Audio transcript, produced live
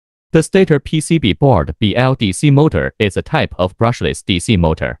The stator PCB board BLDC motor is a type of brushless DC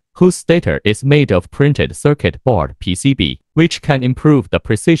motor, whose stator is made of printed circuit board PCB, which can improve the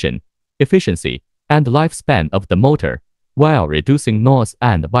precision, efficiency, and lifespan of the motor, while reducing noise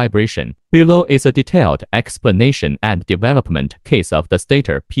and vibration. Below is a detailed explanation and development case of the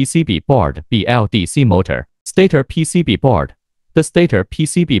stator PCB board BLDC motor. Stator PCB board. The stator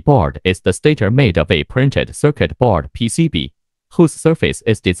PCB board is the stator made of a printed circuit board PCB, whose surface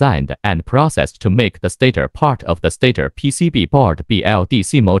is designed and processed to make the stator part of the stator PCB board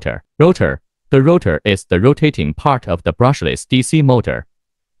BLDC motor. Rotor. The rotor is the rotating part of the brushless DC motor,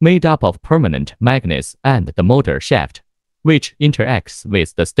 made up of permanent magnets and the motor shaft, which interacts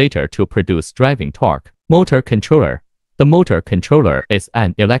with the stator to produce driving torque. Motor controller. The motor controller is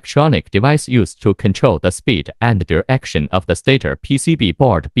an electronic device used to control the speed and direction of the stator PCB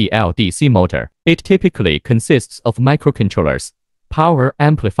board BLDC motor. It typically consists of microcontrollers, power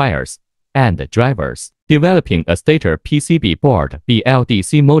amplifiers, and drivers. Developing a stator PCB board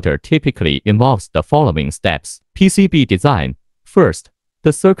BLDC motor typically involves the following steps. PCB design. First,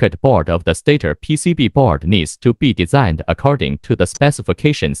 the circuit board of the stator PCB board needs to be designed according to the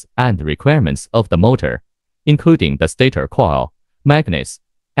specifications and requirements of the motor, including the stator coil, magnets,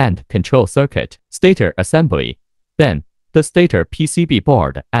 and control circuit. Stator assembly. Then, the stator PCB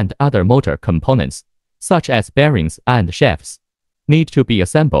board and other motor components, such as bearings and shafts, need to be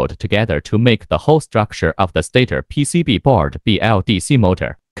assembled together to make the whole structure of the stator PCB board BLDC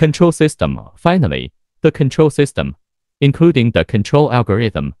motor. Control system. Finally, the control system, including the control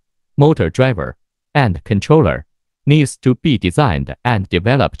algorithm, motor driver, and controller, needs to be designed and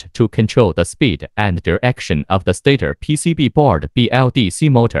developed to control the speed and direction of the stator PCB board BLDC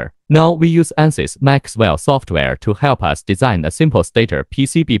motor. Now we use Ansys Maxwell software to help us design a simple stator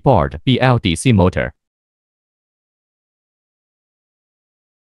PCB board BLDC motor.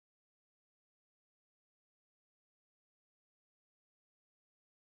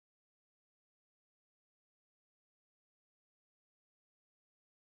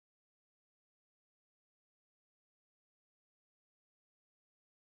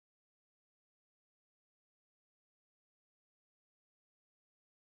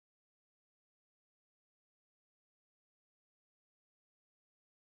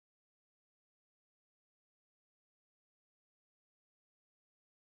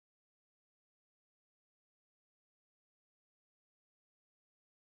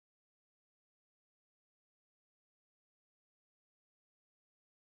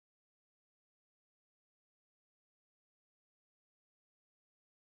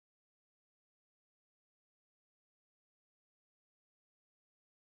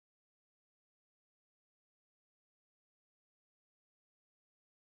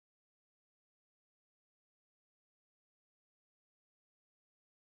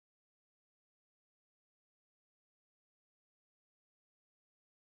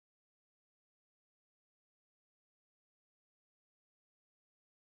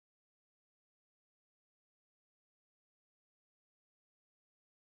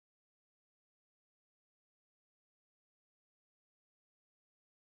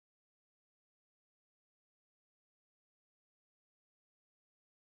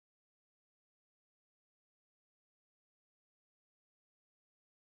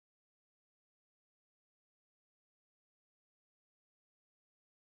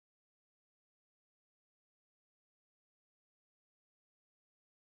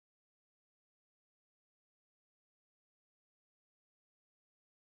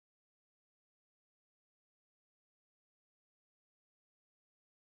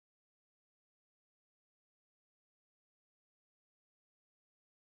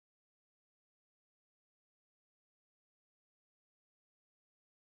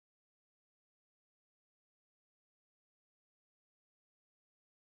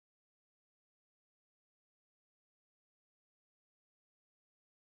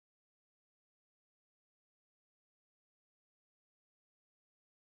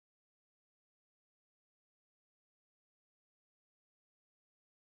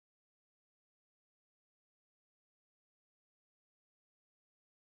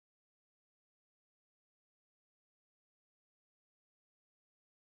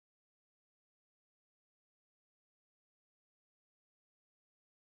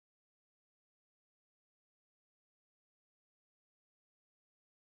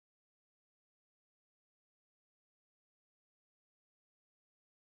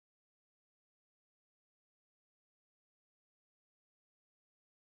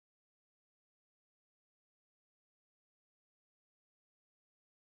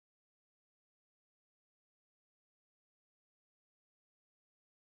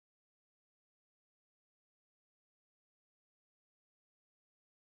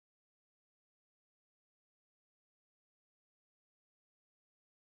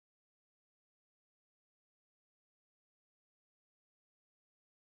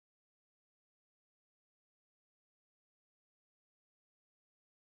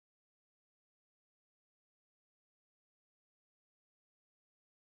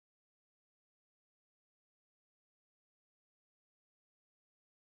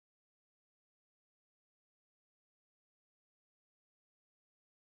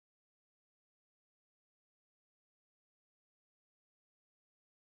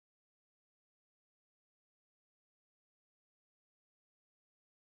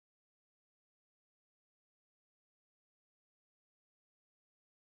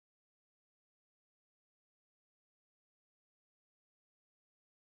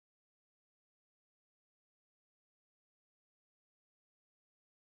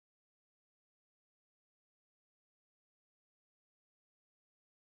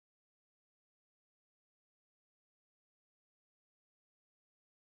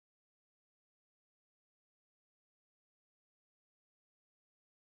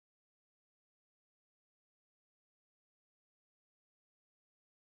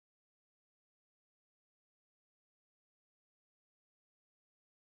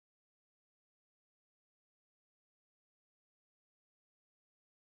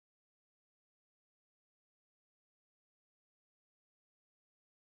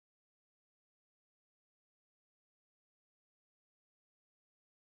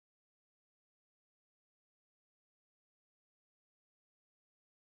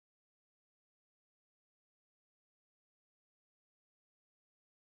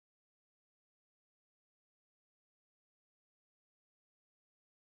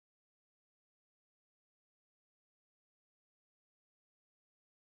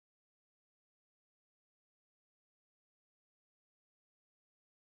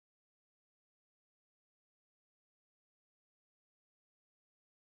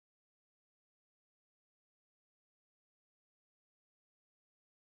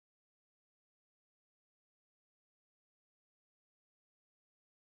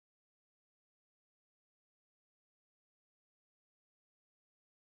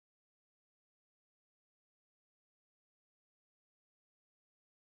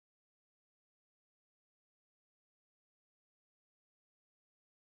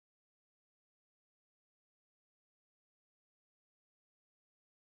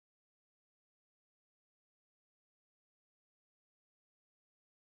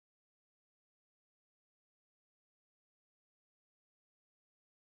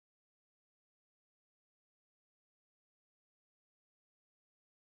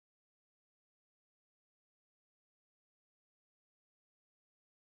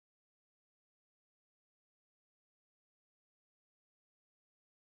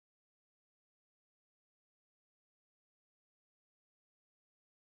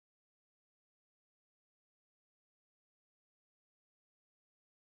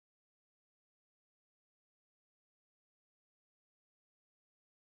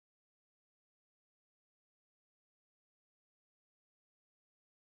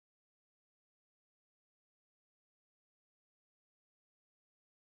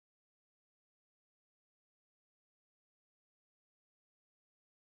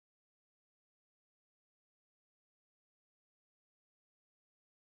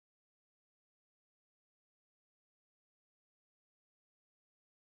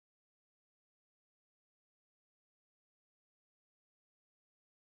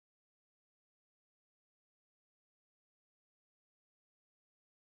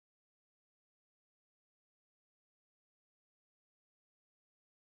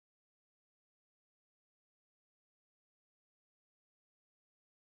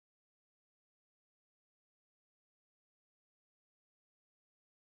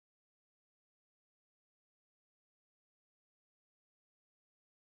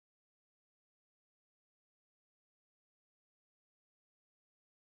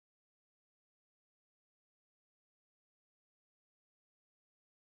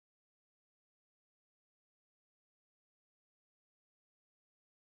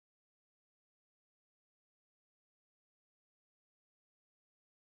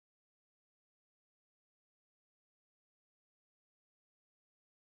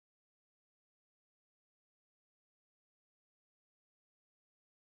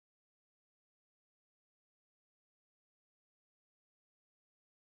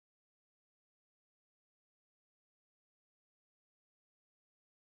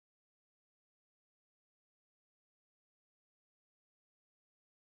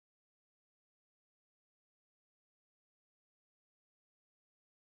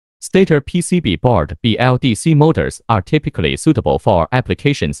 Stator PCB board BLDC motors are typically suitable for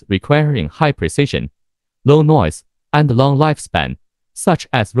applications requiring high precision, low noise, and long lifespan, such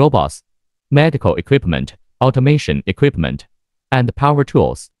as robots, medical equipment, automation equipment, and power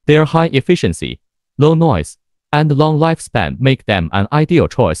tools. Their high efficiency, low noise, and long lifespan make them an ideal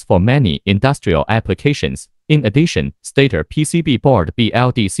choice for many industrial applications. In addition, stator PCB board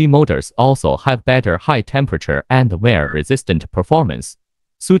BLDC motors also have better high temperature and wear-resistant performance,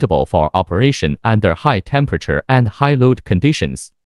 suitable for operation under high temperature and high load conditions.